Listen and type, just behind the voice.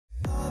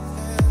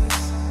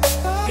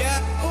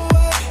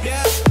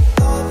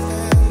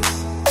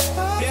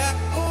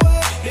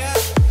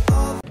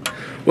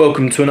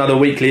Welcome to another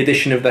weekly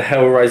edition of the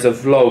Hellraiser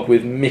vlog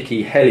with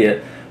Mickey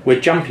Helliet. We're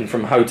jumping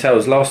from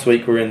hotels. Last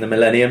week we were in the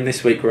Millennium,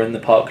 this week we're in the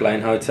Park Lane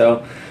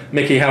Hotel.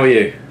 Mickey, how are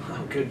you?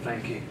 I'm good,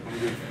 thank you. I'm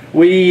good.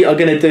 We are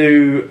going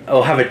to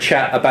have a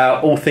chat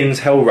about all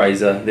things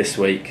Hellraiser this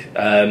week.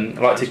 I'd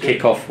like to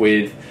kick off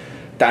with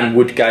Dan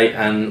Woodgate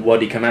and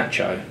Wadi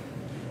Camacho.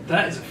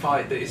 That is a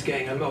fight that is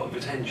getting a lot of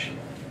attention.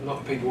 A lot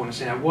of people want to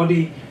see. Now,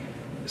 Wadi,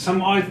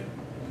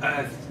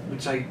 I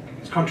would say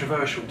it's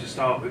controversial to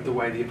start with the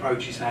way the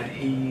approach he's had.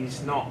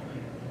 He's not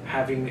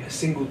having a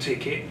single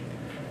ticket.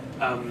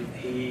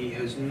 He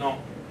has not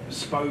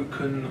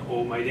spoken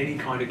or made any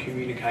kind of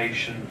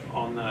communication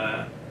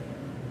on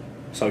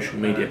social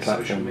media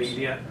platforms. Social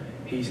media.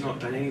 He's not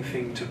done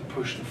anything to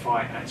push the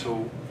fight at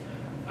all.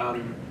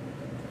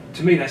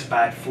 To me, that's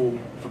bad form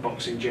for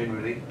boxing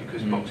generally,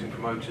 because boxing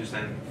promoters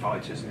and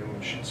fighters and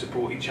everyone should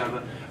support each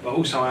other. But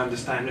also, I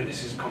understand that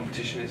this is a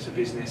competition; it's a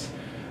business.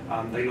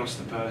 They lost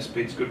the purse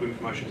bids. Goodwin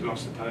Promotions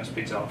lost the purse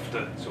bids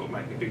after sort of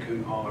making a big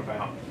hoo-ha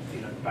about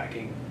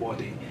backing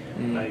Wadi.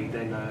 They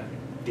then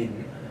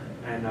didn't,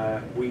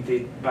 and we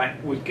did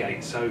back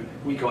Woodgate. So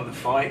we got the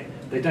fight.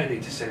 They don't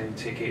need to sell any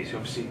tickets.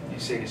 Obviously,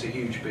 you've seen it's a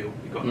huge bill.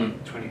 We've got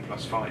 20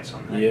 plus fights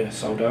on there. Yeah,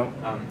 sold out.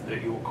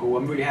 At York Hall.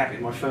 I'm really happy.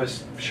 It's my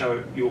first show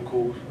at York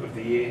Hall of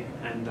the year,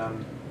 and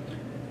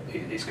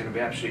it's going to be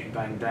absolutely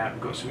banged out.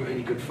 We've got some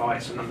really good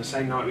fights, and on the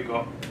same night we've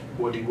got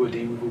Woody.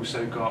 We've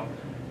also got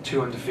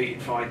two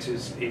undefeated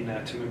fighters in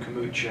Tamu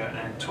Kamucha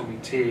and Tommy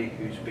Tier,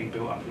 who's been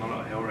built up in a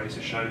lot of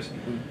Hellraiser shows,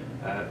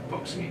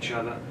 boxing each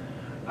other.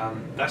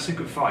 That's a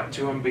good fight.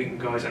 Two unbeaten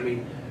guys. I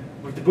mean,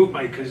 with the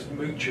bookmakers,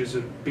 Mucha's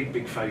a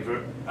big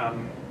favourite.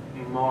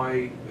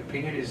 My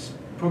opinion is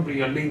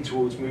probably I lean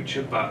towards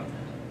Mucha, but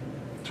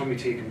Tommy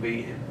T can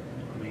beat him.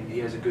 I mean, he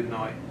has a good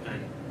night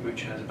and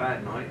Mucha has a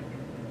bad night.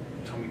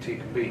 Tommy T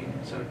can beat him,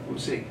 so we'll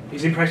see.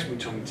 He's impressed with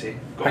Tommy T.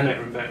 Got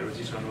better and better as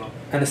he's gone along.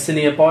 And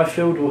Asenia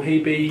Byfield, will he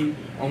be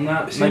on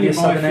that? Maybe a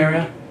southern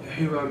area?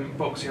 Who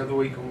boxed the other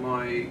week on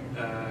my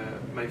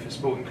Mayfair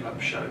Sporting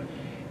Club show.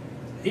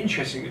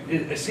 Interesting.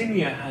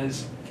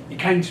 Asenia he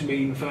came to me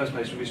in the first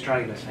place with his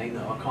trainer saying,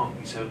 "No, I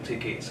can't sell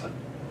tickets.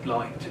 I'd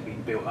like to be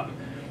built up."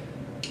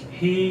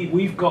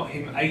 We've got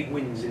him 8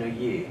 wins in a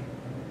year.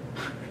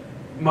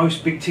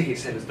 Most big ticket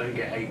sellers don't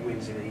get 8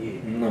 wins in a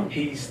year. No.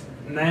 He's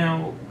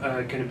now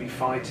going to be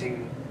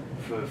fighting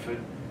for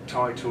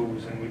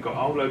titles, and we've got a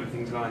whole load of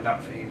things lined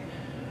up for him.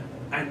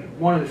 And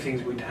one of the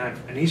things we'd have,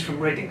 and he's from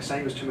Reading,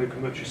 same as Tamu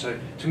Kamucha. So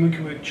Tamu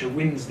Kamucha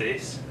wins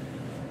this.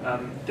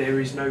 There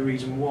is no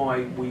reason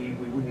why we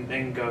wouldn't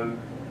then go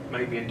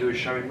maybe and do a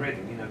show in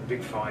Reading,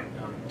 big fight,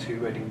 2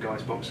 Reading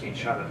guys boxing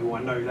each other, who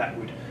I know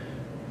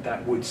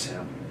that would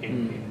sell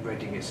in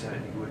Reading. It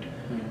certainly would.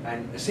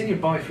 And Asenia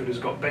Byfield has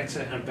got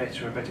better and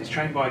better and better. He's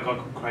trained by a guy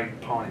called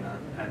Craig Piner,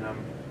 and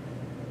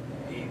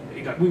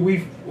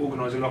we've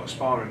organised a lot of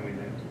sparring with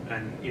him.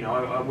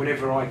 And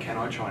whenever I can,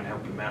 I try and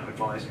help him out,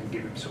 advise him,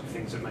 give him sort of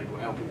things that maybe will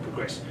help him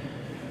progress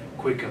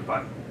quicker.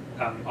 But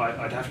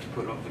I'd have to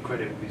put a lot of the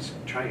credit with his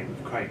training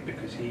with Craig,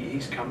 because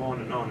he's come on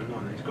and on and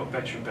on, and he's got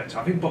better and better.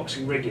 I think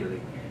boxing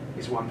regularly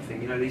is one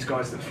thing. These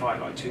guys that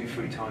fight like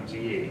 2-3 times a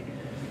year,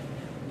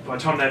 by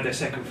the time they have their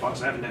second fight,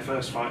 they're having their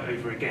first fight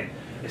over again.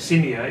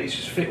 Asenia is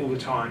just fit all the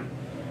time.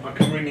 I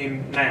can ring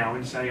him now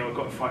and say, I've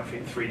got a fight for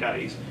you in 3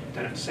 days.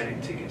 Don't have to sell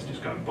any tickets,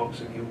 just go and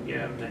box, and I'm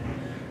there.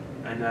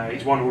 And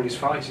he's won all his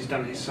fights, he's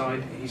done his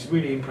side. He's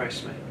really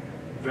impressed me.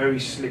 Very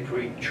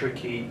slippery,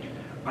 tricky,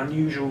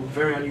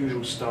 very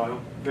unusual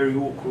style, very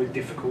awkward,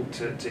 difficult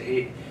to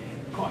hit,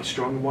 quite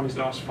strong. He won his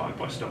last fight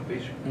by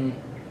stoppage.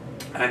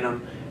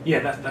 And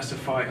that's a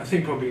fight. I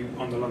think probably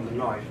on the London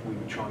Live we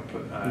would try and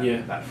put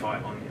that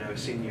fight on.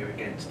 Asenia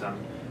against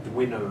the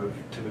winner of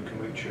Tamu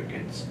Kamucha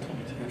against.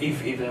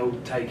 If they'll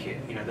take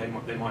it,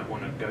 they might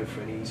want to go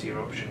for an easier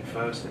option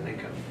first and then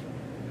come.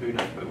 Who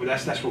knows? But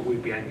that's what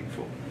we'd be aiming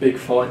for. Big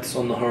fights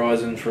on the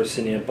horizon for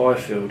Asenia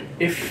Byfield.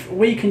 If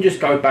we can just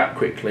go back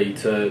quickly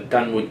to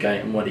Dan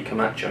Woodgate and Wadi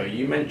Camacho,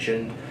 you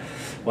mentioned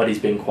Wadi's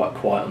been quite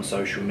quiet on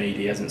social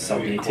media, hasn't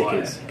sold any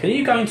tickets. Can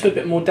you go into a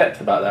bit more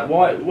depth about that?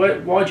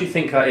 Why do you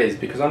think that is?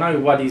 Because I know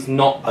Wadi's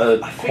not a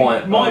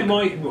quiet.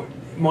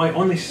 My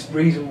honest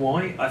reason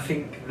why, I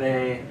think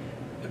they're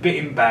a bit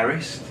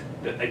embarrassed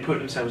that they put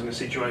themselves in a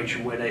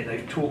situation where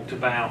they've talked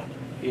about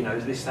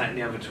this, that, and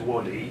the other to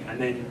Wadi, and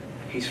then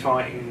he's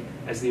fighting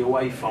as the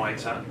away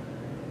fighter.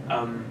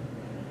 Are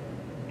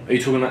you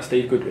talking about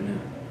Steve Goodwin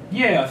now?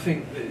 Yeah, I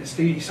think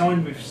he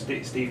signed with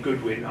Steve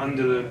Goodwin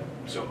under the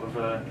sort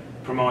of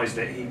premise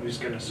that he was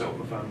going to sort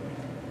of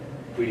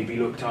really be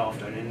looked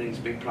after, and then he's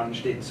been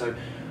plunged in. So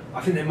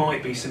I think there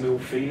might be some ill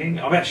feeling.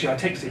 I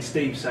texted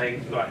Steve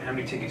saying, like, how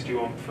many tickets do you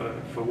want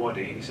for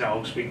Wadi? And he said,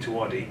 I'll speak to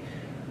Wadi.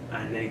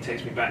 And then he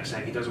texts me back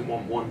saying he doesn't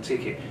want 1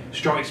 ticket.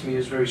 Strikes me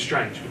as very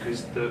strange,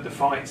 because the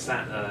fight's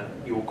at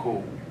York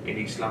Hall in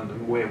East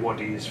London, where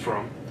Wadi is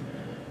from,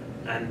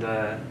 and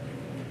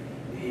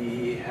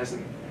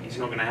he's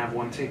not going to have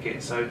 1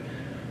 ticket. So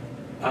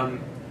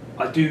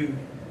I do,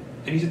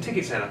 and he's a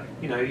ticket seller.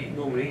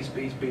 Normally he's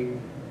been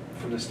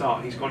from the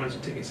start. He's gone as a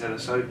ticket seller.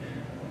 So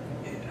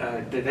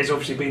there's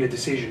obviously been a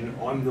decision.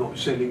 I'm not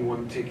selling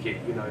one ticket.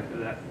 You know,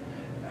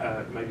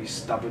 that maybe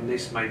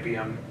stubbornness, maybe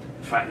the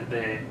fact that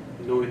their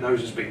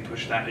nose has been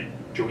pushed out of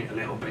joint a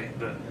little bit.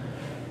 That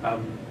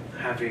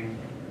having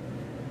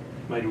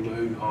made all the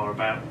hoo-ha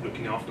about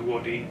looking after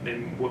Wadi,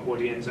 then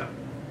Wadi ends up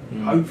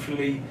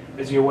hopefully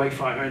as the away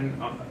fighter.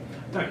 And I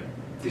don't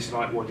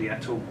dislike Wadi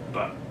at all,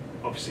 but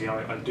obviously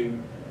I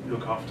do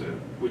look after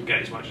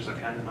Woodgate as much as I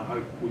can, and I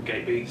hope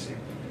Woodgate beats him.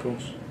 Of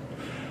course.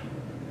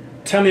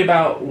 Tell me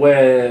about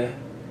where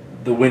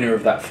the winner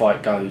of that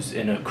fight goes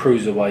in a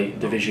cruiserweight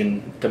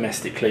division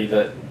domestically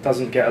that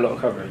doesn't get a lot of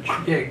coverage.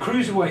 Yeah,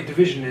 cruiserweight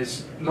division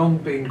has long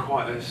been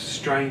quite a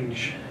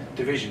strange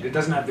division. It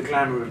doesn't have the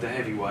glamour of the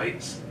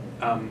heavyweights,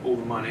 all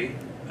the money.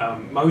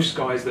 Most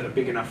guys that are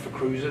big enough for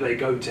cruiser, they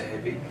go to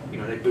heavy. You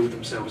know, they build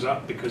themselves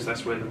up because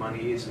that's where the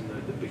money is and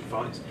the big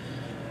fights.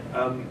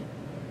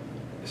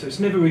 So it's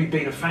never really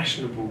been a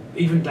fashionable.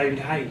 Even David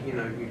Haye, you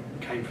know, who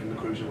came from the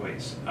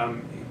cruiserweights,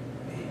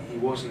 he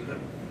wasn't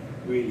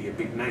really a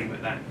big name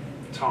at that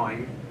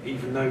time,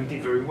 even though he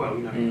did very well.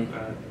 You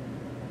know,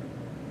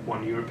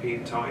 won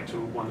European title,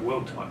 won the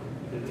world title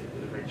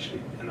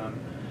eventually, and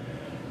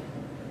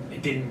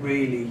it didn't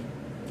really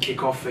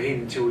kick off for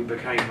him until he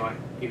became, like,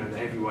 you know, the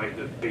heavyweight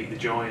that beat the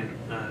giant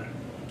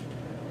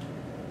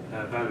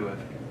Valuev.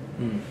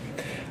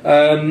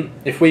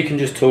 If we can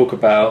just talk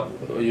about,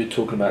 you're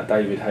talking about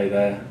David Haye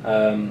there,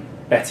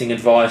 betting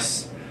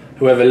advice.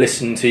 Whoever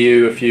listened to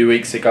you a few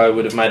weeks ago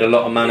would have made a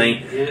lot of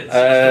money.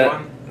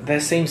 Yeah, there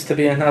seems to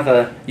be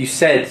another. You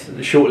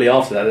said shortly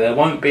after that there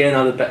won't be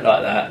another bet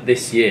like that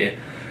this year.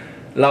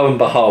 Lo and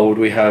behold,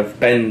 we have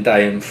Ben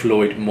Day and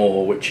Floyd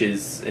Moore, which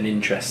is an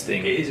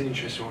interesting. It is an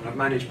interesting one. I've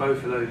managed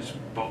both of those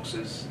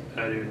boxers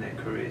earlier in their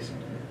careers,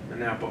 and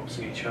now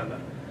boxing each other.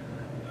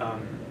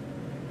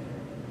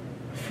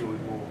 Floyd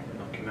Moore,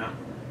 knock him out.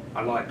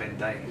 I like Ben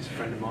Day, he's a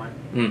friend of mine.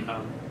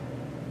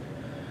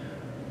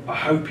 I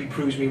hope he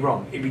proves me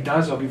wrong. If he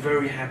does, I'll be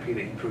very happy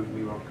that he proved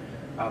me wrong.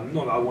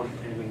 Not that I want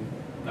anything,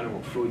 I don't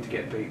want Floyd to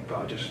get beat,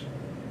 but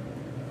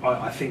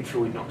I think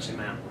Floyd knocks him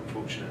out,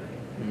 unfortunately.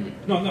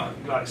 Not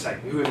like I say,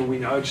 whoever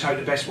wins, I just hope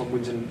the best one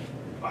wins, and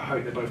I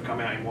hope they both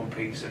come out in one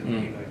piece, and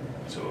you know,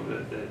 sort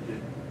of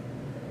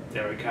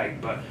they're okay.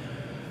 But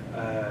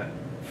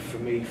for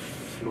me,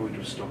 Floyd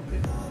will stop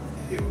it.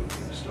 He will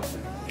stop it.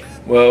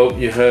 Well,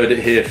 you heard it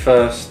here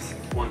first.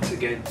 Once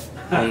again.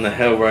 On the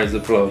Hellraiser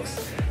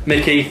vlogs.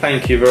 Mickey,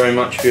 thank you very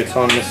much for your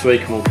time this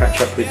week, and we'll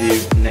catch up with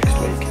you next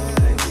week.